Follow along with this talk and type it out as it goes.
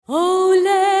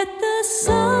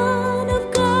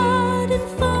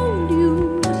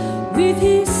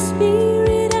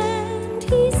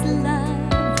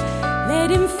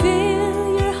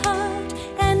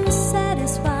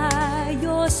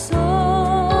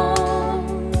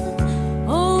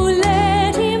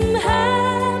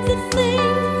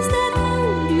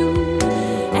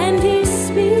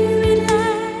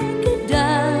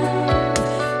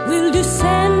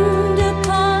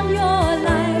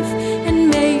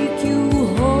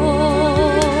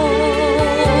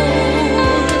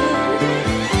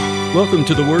Welcome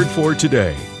to the Word for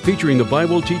Today, featuring the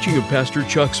Bible teaching of Pastor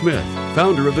Chuck Smith,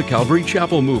 founder of the Calvary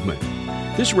Chapel Movement.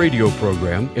 This radio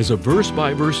program is a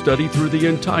verse-by-verse study through the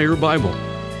entire Bible.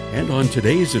 And on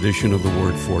today's edition of the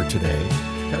Word for Today,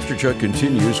 Pastor Chuck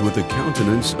continues with the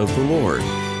countenance of the Lord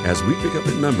as we pick up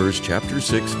in Numbers chapter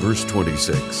 6, verse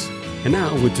 26. And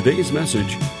now, with today's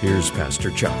message, here's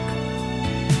Pastor Chuck.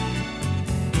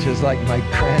 Just like my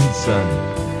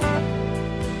grandson.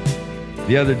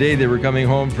 The other day they were coming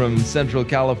home from Central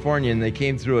California and they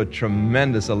came through a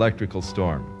tremendous electrical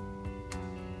storm.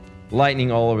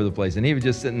 Lightning all over the place. And he was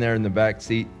just sitting there in the back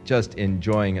seat, just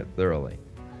enjoying it thoroughly.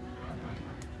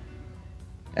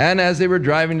 And as they were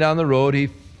driving down the road, he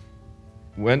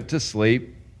went to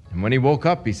sleep. And when he woke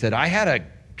up, he said, I had a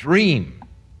dream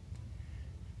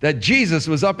that Jesus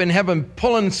was up in heaven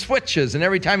pulling switches. And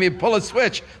every time he'd pull a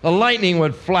switch, the lightning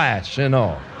would flash and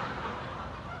all.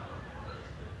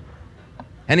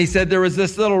 And he said there was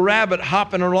this little rabbit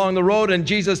hopping along the road and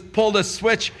Jesus pulled a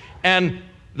switch and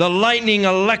the lightning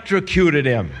electrocuted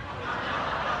him.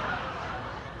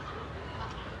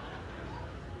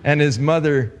 And his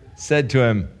mother said to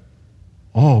him,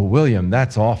 "Oh, William,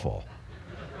 that's awful."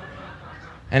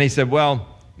 And he said, well,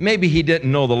 maybe he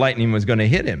didn't know the lightning was going to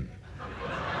hit him.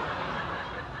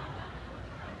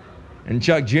 And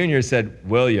Chuck Jr. said,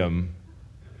 William,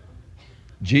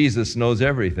 Jesus knows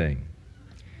everything.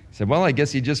 He said, well, I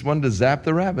guess he just wanted to zap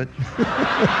the rabbit.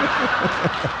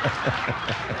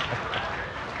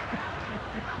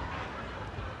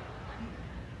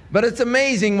 But it's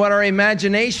amazing what our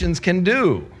imaginations can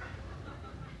do.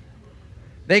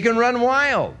 They can run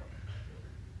wild.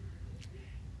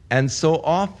 And so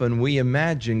often we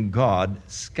imagine God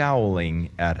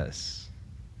scowling at us.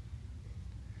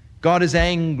 God is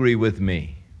angry with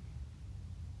me.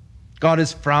 God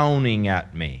is frowning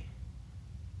at me.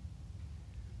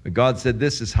 But God said,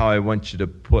 this is how I want you to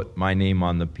put my name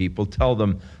on the people. Tell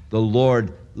them, the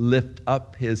Lord lift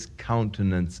up his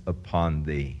countenance upon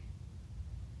thee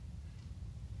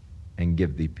and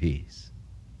give thee peace.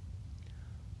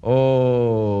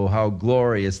 Oh, how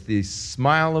glorious the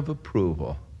smile of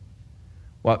approval.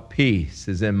 What peace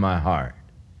is in my heart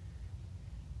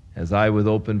as I with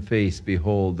open face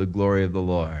behold the glory of the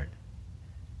Lord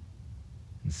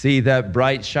and see that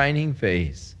bright shining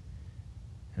face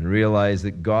and realize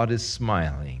that God is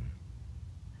smiling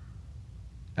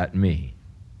at me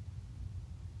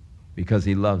because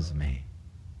he loves me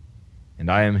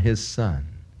and I am his son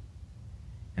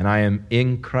and I am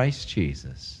in Christ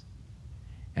Jesus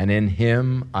and in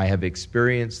him I have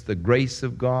experienced the grace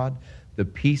of God, the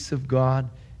peace of God,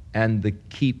 and the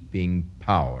keeping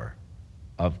power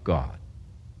of God.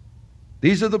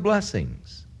 These are the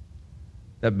blessings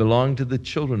that belong to the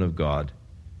children of God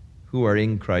who are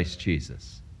in Christ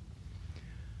Jesus.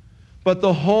 But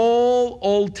the whole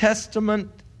Old Testament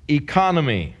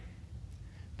economy,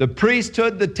 the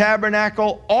priesthood, the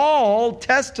tabernacle, all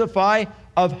testify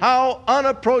of how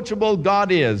unapproachable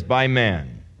God is by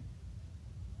man.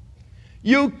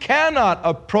 You cannot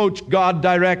approach God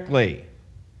directly.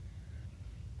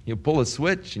 You pull a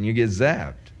switch and you get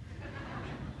zapped.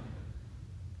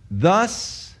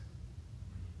 Thus,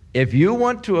 if you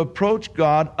want to approach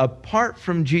God apart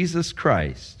from Jesus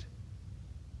Christ,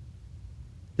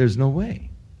 there's no way.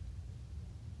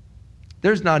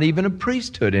 There's not even a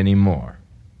priesthood anymore.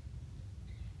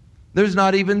 There's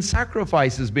not even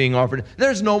sacrifices being offered.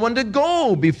 There's no one to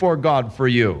go before God for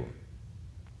you.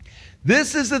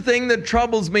 This is the thing that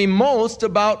troubles me most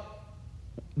about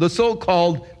the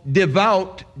so-called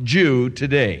devout Jew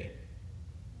today.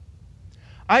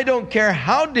 I don't care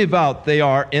how devout they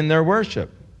are in their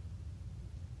worship.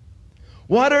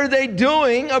 What are they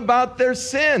doing about their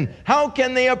sin? How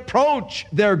can they approach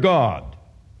their God?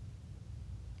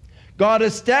 God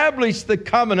established the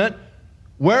covenant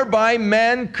whereby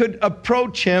man could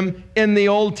approach him in the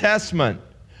Old Testament.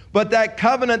 But that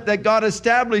covenant that God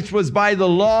established was by the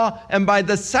law and by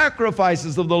the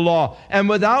sacrifices of the law. And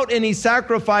without any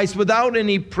sacrifice, without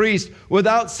any priest,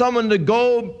 without someone to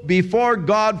go before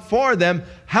God for them,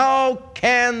 how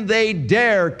can they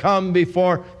dare come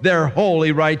before their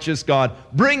holy, righteous God,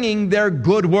 bringing their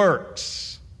good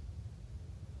works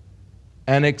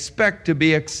and expect to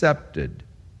be accepted?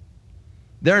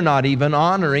 They're not even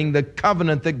honoring the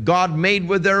covenant that God made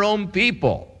with their own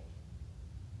people.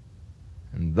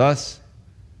 And thus,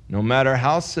 no matter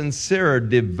how sincere or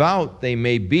devout they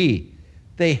may be,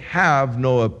 they have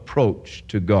no approach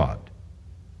to God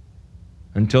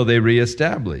until they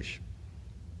reestablish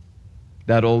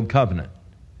that old covenant.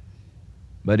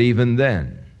 But even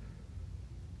then,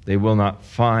 they will not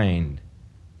find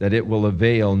that it will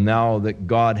avail now that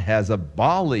God has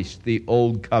abolished the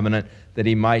old covenant, that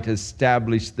he might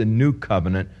establish the new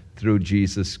covenant through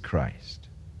Jesus Christ.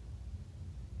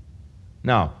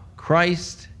 Now,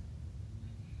 Christ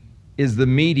is the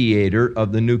mediator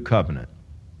of the new covenant.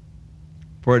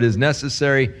 For it is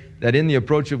necessary that in the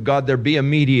approach of God there be a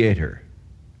mediator.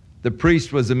 The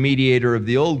priest was a mediator of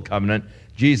the old covenant.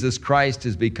 Jesus Christ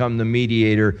has become the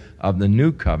mediator of the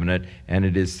new covenant, and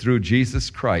it is through Jesus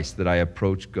Christ that I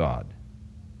approach God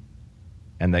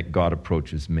and that God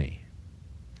approaches me.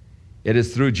 It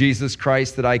is through Jesus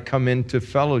Christ that I come into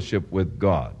fellowship with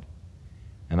God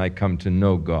and I come to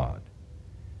know God.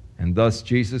 And thus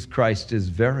Jesus Christ is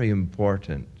very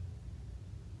important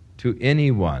to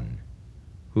anyone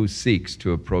who seeks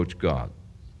to approach God.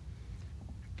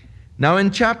 Now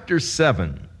in chapter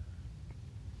 7,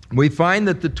 we find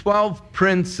that the 12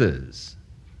 princes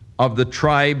of the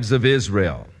tribes of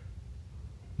Israel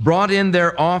brought in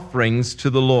their offerings to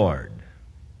the Lord.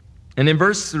 And in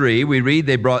verse 3, we read,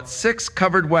 they brought 6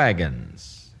 covered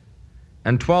wagons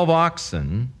and 12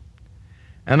 oxen,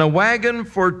 and a wagon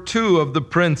for 2 of the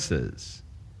princes.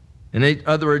 In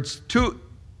other words,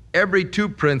 every 2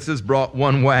 princes brought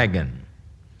 1 wagon,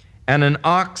 and an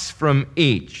ox from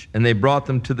each, and they brought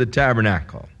them to the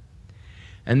tabernacle.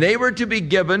 And they were to be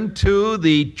given to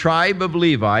the tribe of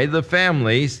Levi, the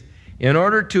families, in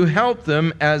order to help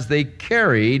them as they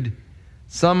carried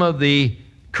some of the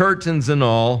curtains and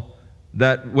all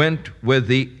that went with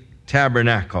the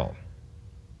tabernacle.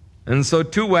 And so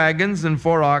 2 wagons and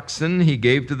 4 oxen he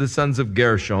gave to the sons of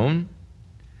Gershon.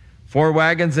 4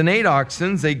 wagons and 8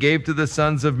 oxen they gave to the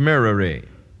sons of Merari,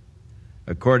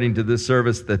 according to the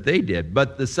service that they did.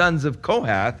 But the sons of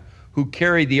Kohath, who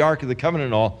carried the Ark of the Covenant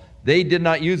and all, they did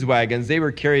not use wagons. They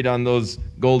were carried on those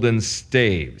golden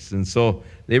staves. And so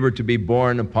they were to be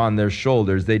borne upon their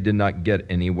shoulders. They did not get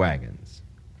any wagons.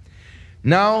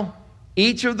 Now,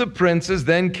 each of the princes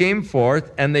then came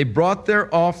forth, and they brought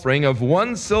their offering of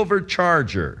 1 silver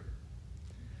charger.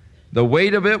 The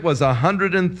weight of it was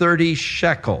 130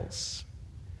 shekels.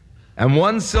 And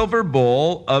 1 silver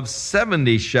bowl of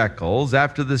 70 shekels,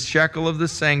 after the shekel of the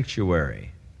sanctuary.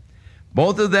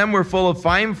 Both of them were full of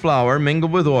fine flour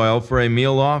mingled with oil for a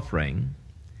meal offering.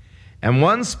 And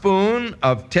 1 spoon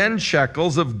of 10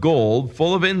 shekels of gold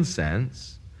full of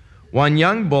incense. 1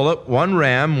 young bullock, 1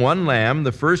 ram, 1 lamb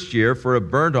the first year for a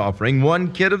burnt offering.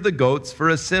 1 kid of the goats for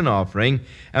a sin offering.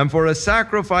 And for a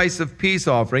sacrifice of peace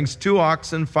offerings, 2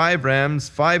 oxen, 5 rams,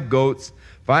 5 goats,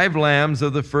 5 lambs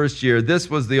of the first year. This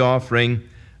was the offering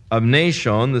of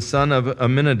Nashon, the son of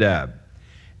Amminadab.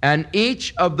 And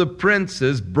each of the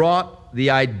princes brought the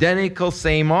identical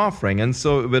same offering. And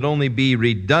so it would only be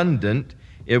redundant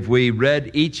if we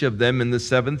read each of them in the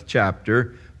 7th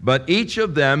chapter. But each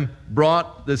of them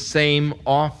brought the same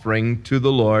offering to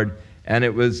the Lord, and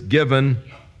it was given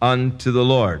unto the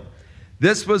Lord.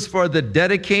 This was for the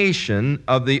dedication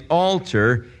of the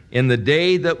altar in the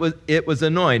day that it was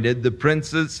anointed. The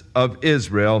princes of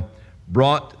Israel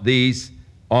brought these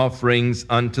offerings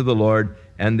unto the Lord,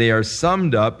 and they are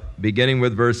summed up, beginning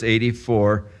with verse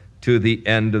 84, to the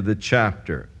end of the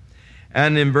chapter.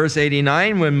 And in verse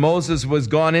 89, when Moses was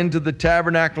gone into the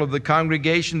tabernacle of the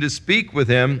congregation to speak with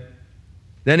him,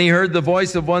 then he heard the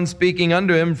voice of one speaking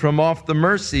unto him from off the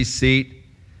mercy seat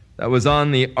that was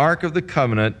on the ark of the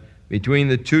covenant between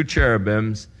the 2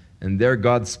 cherubims, and there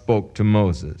God spoke to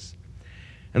Moses.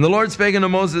 And the Lord spake unto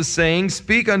Moses, saying,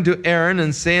 Speak unto Aaron,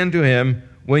 and say unto him,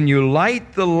 When you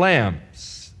light the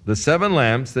lamps, the 7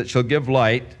 lamps that shall give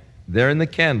light, there in the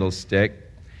candlestick.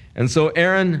 And so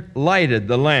Aaron lighted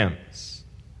the lamps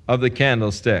of the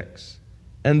candlesticks.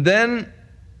 And then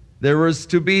there was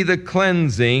to be the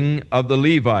cleansing of the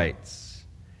Levites,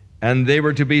 and they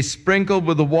were to be sprinkled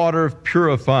with the water of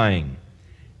purifying,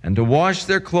 and to wash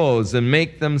their clothes and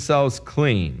make themselves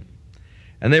clean.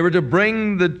 And they were to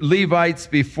bring the Levites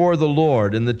before the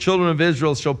Lord, and the children of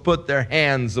Israel shall put their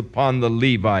hands upon the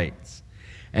Levites.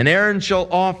 And Aaron shall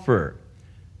offer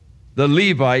the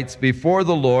Levites before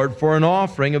the Lord for an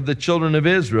offering of the children of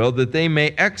Israel, that they may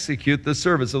execute the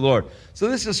service of the Lord. So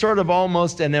this is sort of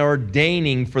almost an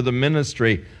ordaining for the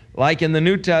ministry. Like in the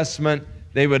New Testament,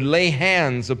 they would lay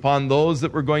hands upon those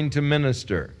that were going to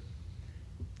minister.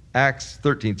 Acts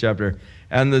 13th chapter.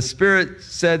 And the Spirit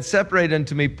said, Separate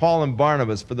unto me Paul and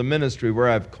Barnabas for the ministry where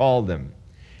I've called them.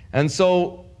 And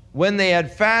so when they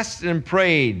had fasted and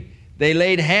prayed, they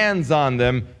laid hands on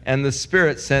them, and the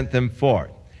Spirit sent them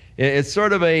forth. It's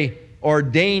sort of a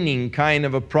ordaining kind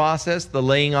of a process, the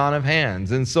laying on of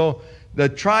hands. And so the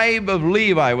tribe of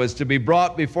Levi was to be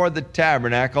brought before the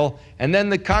tabernacle, and then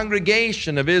the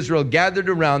congregation of Israel gathered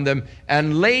around them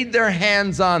and laid their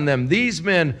hands on them. These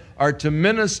men are to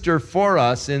minister for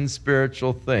us in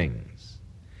spiritual things.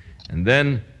 And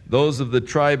then those of the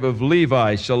tribe of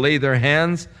Levi shall lay their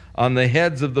hands on the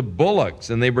heads of the bullocks,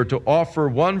 and they were to offer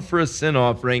one for a sin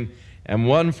offering and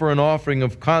one for an offering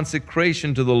of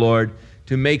consecration to the Lord,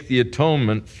 to make the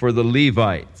atonement for the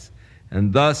Levites.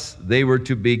 And thus they were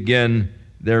to begin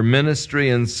their ministry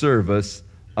and service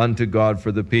unto God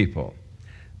for the people.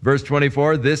 Verse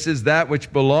 24, this is that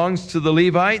which belongs to the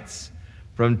Levites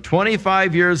from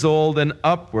 25 years old and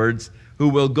upwards, who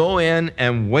will go in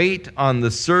and wait on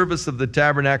the service of the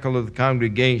tabernacle of the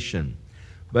congregation.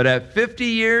 But at 50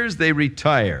 years they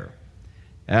retire,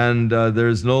 and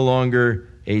there's no longer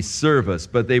a service,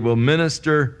 but they will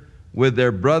minister with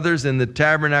their brothers in the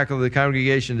tabernacle of the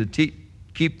congregation to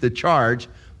keep the charge,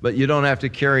 but you don't have to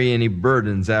carry any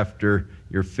burdens after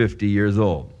you're 50 years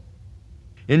old.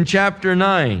 In chapter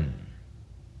 9,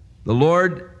 the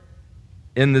Lord,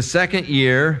 in the second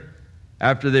year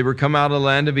after they were come out of the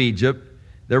land of Egypt,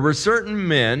 there were certain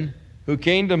men who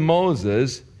came to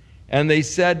Moses, and they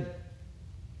said,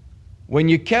 when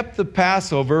you kept the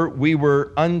Passover, we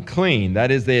were unclean.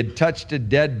 That is, they had touched a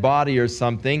dead body or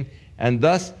something, and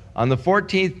thus on the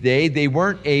 14th day, they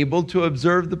weren't able to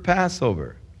observe the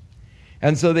Passover.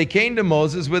 And so they came to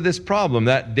Moses with this problem.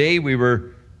 That day we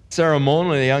were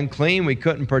ceremonially unclean. We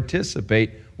couldn't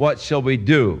participate. What shall we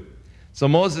do? So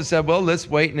Moses said, well, let's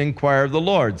wait and inquire of the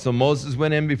Lord. So Moses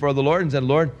went in before the Lord and said,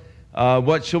 Lord,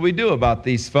 what shall we do about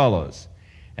these fellows?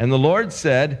 And the Lord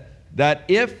said that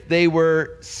if they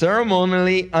were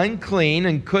ceremonially unclean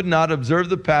and could not observe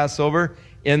the Passover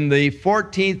in the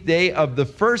 14th day of the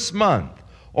first month,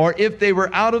 or if they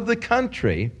were out of the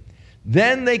country,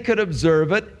 then they could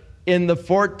observe it in the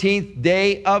 14th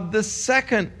day of the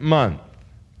second month.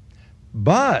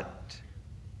 But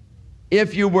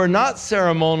if you were not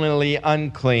ceremonially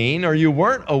unclean, or you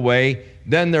weren't away,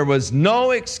 then there was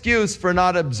no excuse for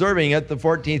not observing it the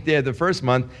 14th day of the first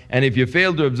month, and if you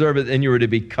failed to observe it, then you were to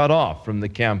be cut off from the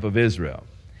camp of Israel.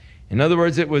 In other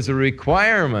words, it was a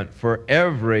requirement for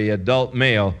every adult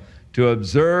male to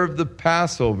observe the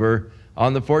Passover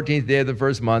on the 14th day of the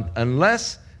first month,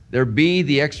 unless there be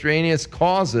the extraneous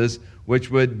causes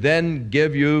which would then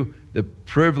give you the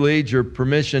privilege or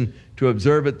permission to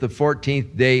observe it the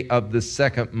 14th day of the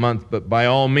second month. But by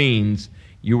all means,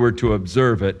 you were to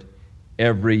observe it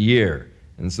every year.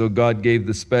 And so God gave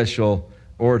the special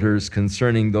orders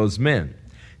concerning those men.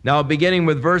 Now, beginning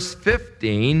with verse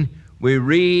 15, we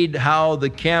read how the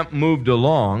camp moved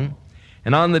along.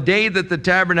 And on the day that the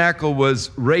tabernacle was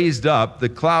raised up, the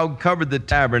cloud covered the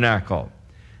tabernacle,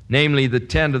 namely the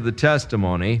tent of the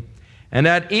testimony. And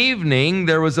at evening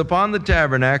there was upon the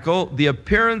tabernacle the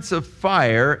appearance of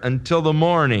fire until the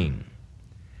morning.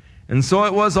 And so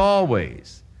it was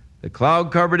always. The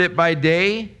cloud covered it by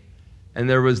day, and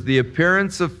there was the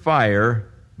appearance of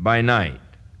fire by night.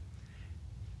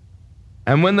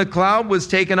 And when the cloud was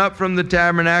taken up from the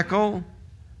tabernacle,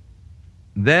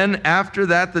 then after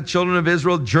that the children of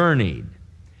Israel journeyed.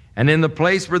 And in the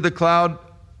place where the cloud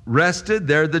rested,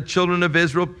 there the children of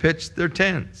Israel pitched their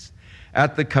tents.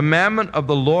 At the commandment of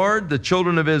the Lord, the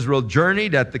children of Israel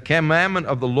journeyed. At the commandment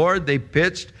of the Lord, they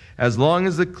pitched. As long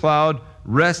as the cloud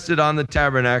rested on the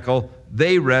tabernacle,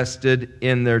 they rested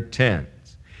in their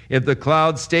tents. If the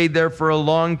cloud stayed there for a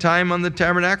long time on the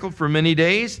tabernacle, for many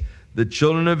days, the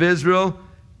children of Israel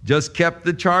just kept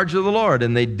the charge of the Lord,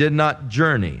 and they did not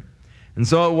journey. And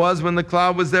so it was when the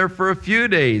cloud was there for a few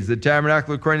days, the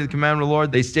tabernacle, according to the commandment of the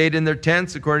Lord, they stayed in their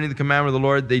tents. According to the commandment of the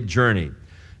Lord, they journeyed.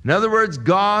 In other words,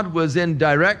 God was in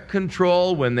direct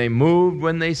control when they moved,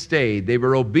 when they stayed. They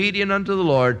were obedient unto the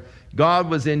Lord. God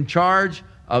was in charge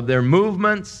of their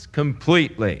movements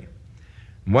completely.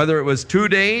 Whether it was 2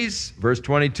 days, verse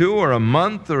 22, or a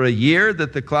month or a year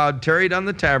that the cloud tarried on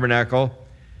the tabernacle,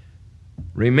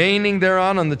 remaining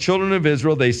thereon on the children of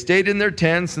Israel, they stayed in their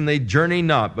tents and they journeyed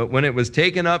not. But when it was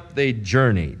taken up, they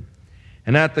journeyed.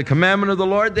 And at the commandment of the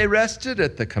Lord, they rested.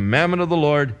 At the commandment of the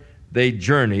Lord, they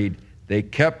journeyed. They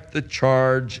kept the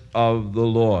charge of the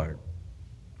Lord.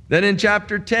 Then in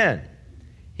chapter 10,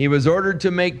 he was ordered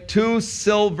to make 2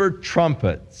 silver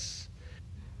trumpets.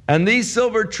 And these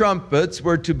silver trumpets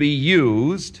were to be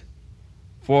used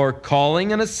for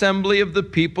calling an assembly of the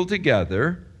people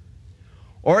together,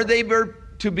 or they were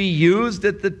to be used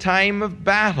at the time of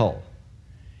battle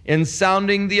in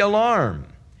sounding the alarm.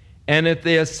 And if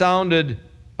they sounded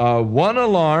one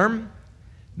alarm,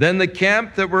 then the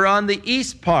camp that were on the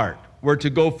east part were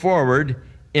to go forward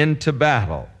into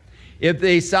battle. If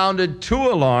they sounded 2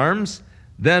 alarms,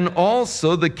 then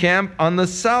also the camp on the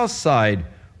south side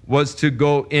was to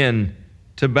go in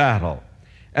to battle.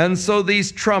 And so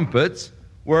these trumpets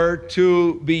were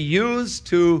to be used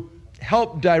to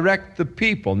help direct the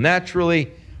people.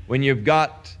 Naturally, when you've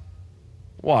got,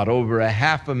 over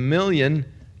 500,000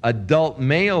 adult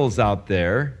males out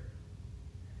there,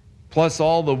 plus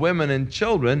all the women and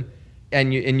children,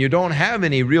 and you don't have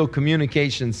any real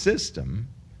communication system.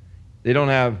 They don't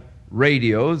have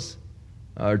radios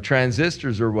or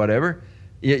transistors or whatever.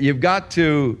 You've got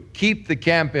to keep the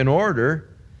camp in order,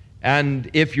 and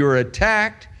if you're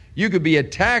attacked, you could be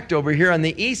attacked over here on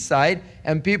the east side,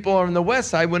 and people on the west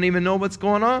side wouldn't even know what's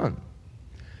going on.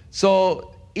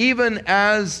 So even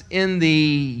as in the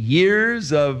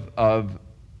years of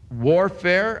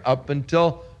warfare up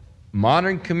until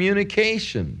modern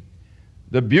communication,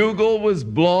 the bugle was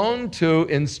blown to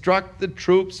instruct the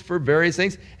troops for various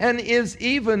things, and is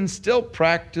even still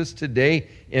practiced today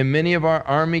in many of our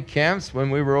army camps. When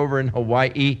we were over in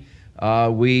Hawaii,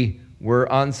 we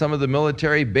were on some of the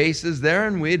military bases there,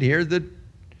 and we'd hear the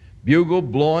bugle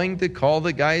blowing to call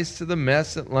the guys to the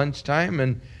mess at lunchtime,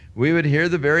 and we would hear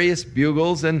the various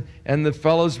bugles and the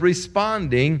fellows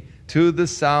responding to the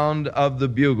sound of the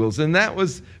bugles. And that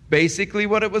was basically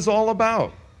what it was all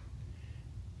about.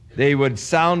 They would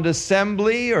sound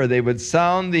assembly, or they would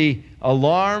sound the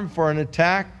alarm for an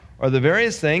attack, or the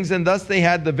various things, and thus they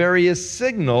had the various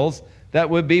signals that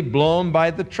would be blown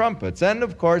by the trumpets. And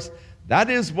of course, that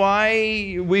is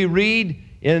why we read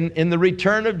in the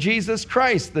return of Jesus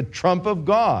Christ, the trump of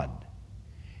God.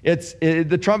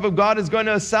 The trump of God is going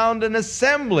to sound an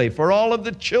assembly for all of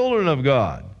the children of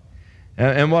God.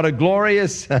 And what a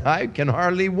glorious, I can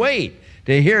hardly wait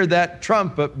to hear that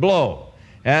trumpet blow.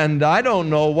 And I don't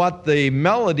know what the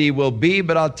melody will be,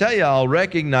 but I'll tell you, I'll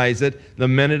recognize it the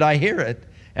minute I hear it.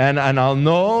 And I'll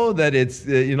know that it's,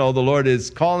 the Lord is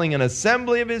calling an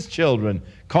assembly of His children,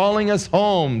 calling us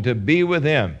home to be with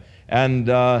Him. And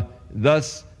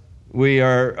thus we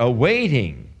are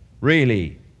awaiting,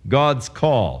 really, God's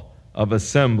call of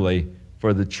assembly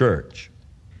for the church.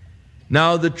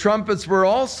 Now, the trumpets were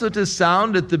also to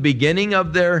sound at the beginning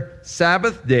of their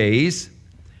Sabbath days,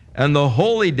 and the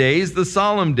holy days, the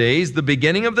solemn days, the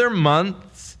beginning of their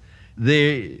months,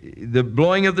 the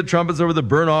blowing of the trumpets over the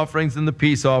burnt offerings and the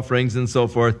peace offerings and so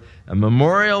forth, a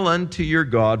memorial unto your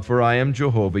God, for I am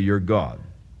Jehovah your God.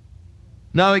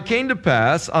 Now it came to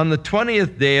pass on the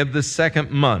 20th day of the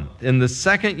second month, in the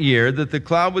second year, that the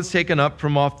cloud was taken up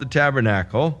from off the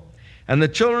tabernacle, and the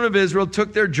children of Israel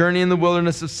took their journey in the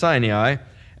wilderness of Sinai,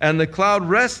 and the cloud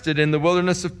rested in the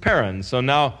wilderness of Paran. So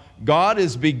now God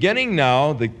is beginning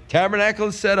now. The tabernacle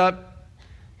is set up.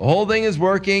 The whole thing is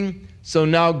working. So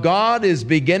now God is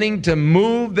beginning to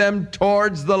move them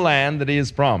towards the land that He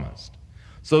has promised.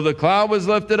 So the cloud was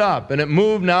lifted up, and it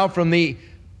moved now from the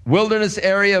wilderness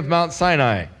area of Mount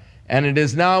Sinai, and it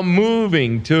is now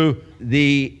moving to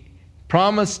the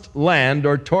promised land,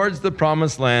 or towards the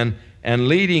promised land, and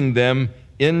leading them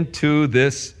into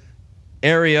this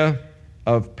area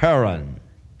of Paran.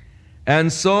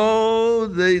 And so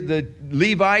the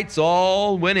Levites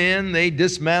all went in. They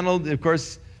dismantled, of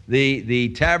course, the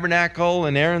tabernacle,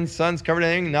 and Aaron's sons covered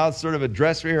everything. Now it's sort of a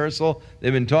dress rehearsal.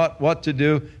 They've been taught what to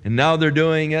do, and now they're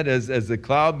doing it as the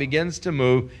cloud begins to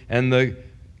move, and the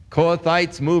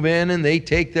Kohathites move in, and they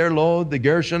take their load. The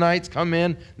Gershonites come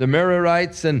in, the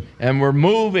Merarites, and we're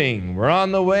moving. We're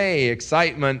on the way.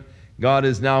 Excitement. God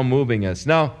is now moving us.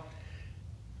 Now,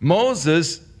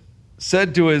 Moses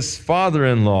said to his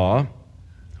father-in-law,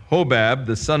 Hobab,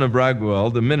 the son of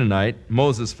Raguel, the Mennonite,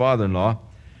 Moses' father-in-law,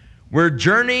 we're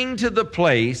journeying to the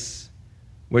place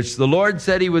which the Lord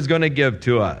said He was going to give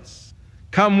to us.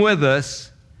 Come with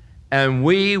us, and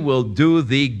we will do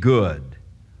thee good,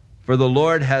 for the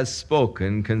Lord has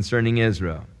spoken concerning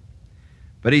Israel.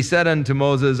 But he said unto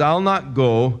Moses, I'll not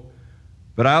go,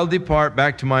 but I'll depart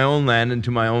back to my own land and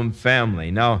to my own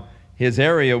family. Now, his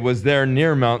area was there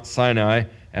near Mount Sinai,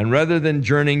 and rather than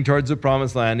journeying towards the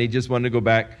promised land, he just wanted to go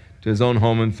back to his own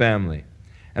home and family.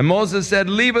 And Moses said,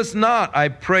 leave us not, I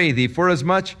pray thee,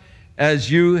 forasmuch as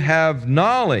you have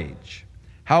knowledge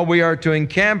how we are to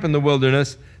encamp in the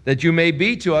wilderness, that you may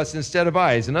be to us instead of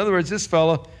eyes. In other words, this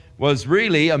fellow was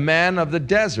really a man of the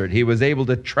desert. He was able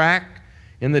to track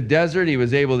in the desert. He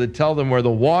was able to tell them where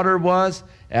the water was,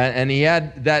 and he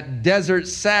had that desert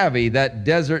savvy, that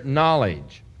desert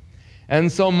knowledge.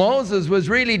 And so Moses was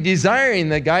really desiring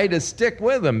the guy to stick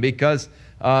with him, because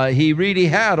he really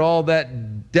had all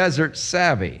that desert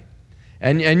savvy.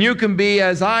 And you can be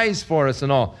as eyes for us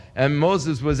and all. And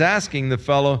Moses was asking the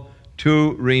fellow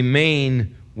to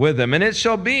remain with him. And it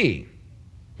shall be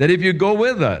that if you go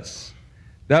with us,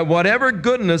 that whatever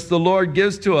goodness the Lord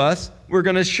gives to us, we're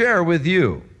going to share with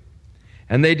you.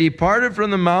 And they departed from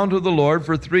the mount of the Lord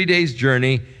for 3 days'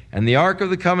 journey, and the ark of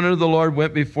the covenant of the Lord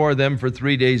went before them for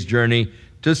 3 days' journey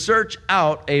to search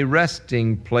out a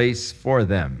resting place for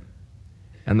them.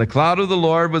 And the cloud of the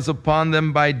Lord was upon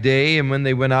them by day, and when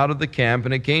they went out of the camp,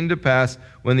 and it came to pass,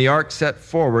 when the ark set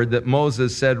forward, that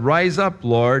Moses said, Rise up,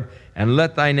 Lord, and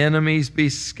let thine enemies be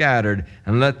scattered,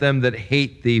 and let them that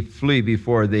hate thee flee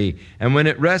before thee. And when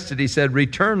it rested, he said,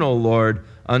 Return, O Lord,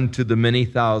 unto the many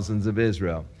thousands of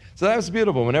Israel. So that was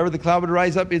beautiful. Whenever the cloud would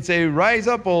rise up, he'd say, Rise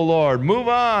up, O Lord, move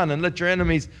on, and let your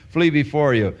enemies flee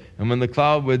before you. And when the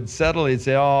cloud would settle, he'd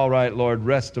say, All right, Lord,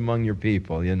 rest among your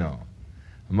people,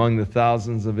 among the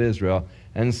thousands of Israel.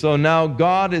 And so now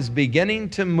God is beginning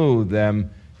to move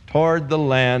them toward the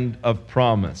land of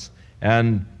promise.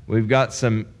 And we've got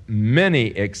many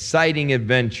exciting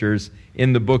adventures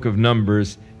in the book of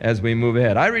Numbers as we move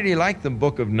ahead. I really like the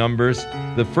book of Numbers.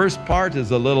 The first part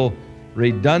is a little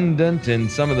redundant in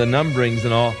some of the numberings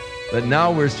and all, but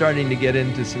now we're starting to get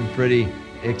into some pretty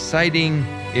exciting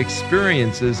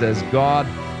experiences as God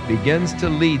begins to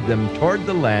lead them toward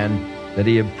the land that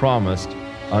he had promised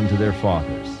unto their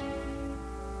fathers.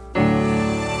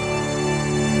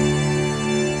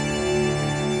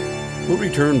 We'll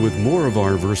return with more of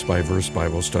our verse-by-verse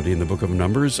Bible study in the book of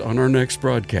Numbers on our next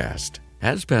broadcast,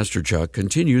 as Pastor Chuck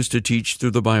continues to teach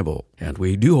through the Bible, and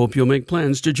we do hope you'll make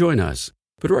plans to join us.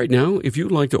 But right now, if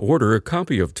you'd like to order a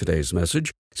copy of today's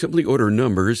message, simply order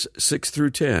Numbers 6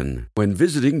 through 10 when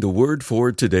visiting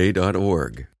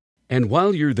thewordfortoday.org. And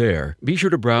while you're there, be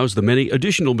sure to browse the many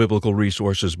additional biblical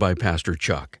resources by Pastor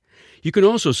Chuck. You can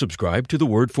also subscribe to the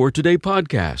Word for Today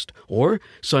podcast or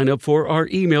sign up for our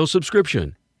email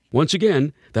subscription. Once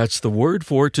again, that's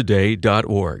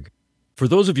thewordfortoday.org. For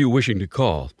those of you wishing to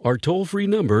call, our toll-free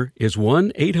number is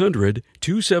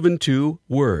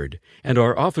 1-800-272-WORD, and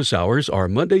our office hours are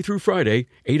Monday through Friday,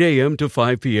 8 a.m. to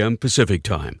 5 p.m. Pacific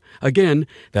Time. Again,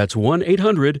 that's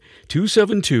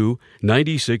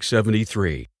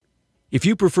 1-800-272-9673. If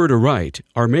you prefer to write,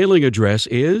 our mailing address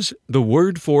is The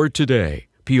Word for Today,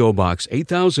 P.O. Box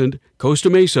 8000, Costa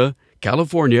Mesa,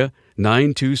 California,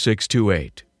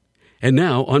 92628. And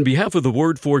now, on behalf of The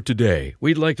Word for Today,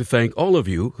 we'd like to thank all of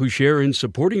you who share in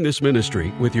supporting this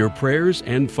ministry with your prayers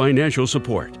and financial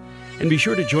support. And be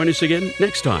sure to join us again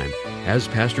next time as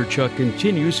Pastor Chuck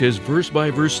continues his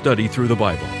verse-by-verse study through the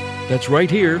Bible. That's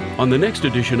right here on the next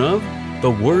edition of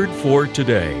The Word for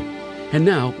Today. And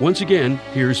now, once again,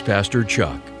 here's Pastor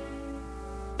Chuck.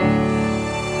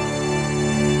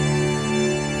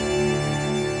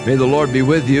 May the Lord be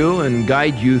with you and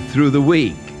guide you through the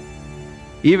week.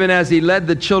 Even as he led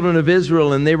the children of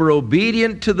Israel, and they were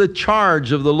obedient to the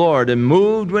charge of the Lord, and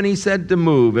moved when he said to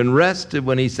move, and rested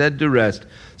when he said to rest,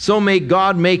 so may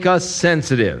God make us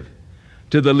sensitive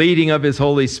to the leading of his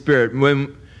Holy Spirit,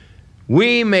 when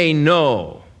we may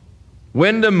know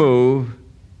when to move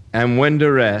and when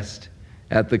to rest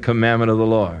at the commandment of the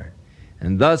Lord.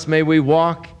 And thus may we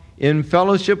walk in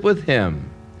fellowship with him,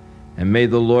 and may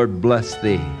the Lord bless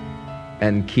thee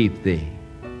and keep thee.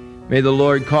 May the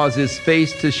Lord cause his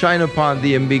face to shine upon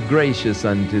thee and be gracious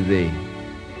unto thee.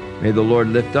 May the Lord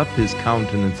lift up his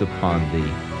countenance upon thee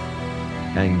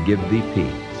and give thee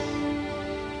peace.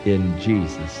 In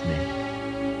Jesus' name.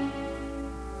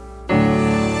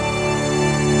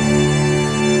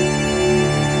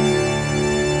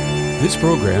 This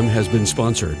program has been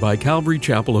sponsored by Calvary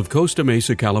Chapel of Costa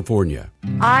Mesa, California.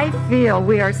 I feel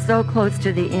we are so close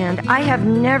to the end. I have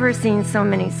never seen so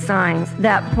many signs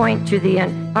that point to the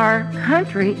end. Our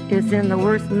country is in the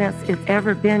worst mess it's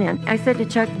ever been in. I said to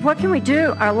Chuck, what can we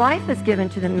do? Our life is given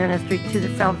to the ministry, to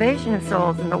the salvation of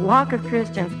souls and the walk of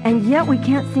Christians, and yet we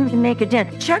can't seem to make a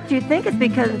dent. Chuck, do you think it's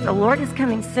because the Lord is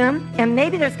coming soon, and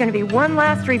maybe there's going to be one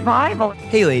last revival?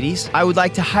 Hey ladies, I would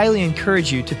like to highly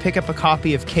encourage you to pick up a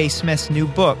copy of Kay Smith's new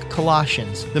book,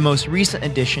 Colossians, the most recent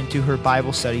addition to her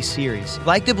Bible study series.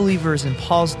 Like the believers in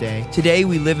Paul's day, today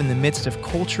we live in the midst of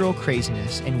cultural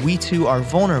craziness, and we too are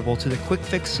vulnerable to the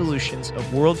quick-fix solutions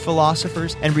of world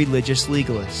philosophers and religious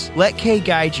legalists. Let Kay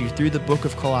guide you through the book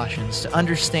of Colossians to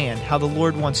understand how the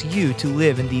Lord wants you to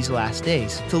live in these last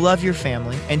days, to love your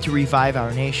family, and to revive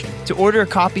our nation. To order a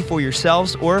copy for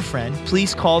yourselves or a friend,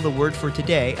 please call the Word for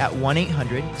Today at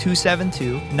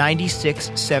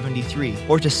 1-800-272-9673,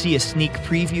 or to see a sneak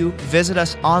preview, visit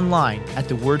us online at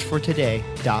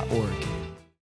thewordfortoday.org.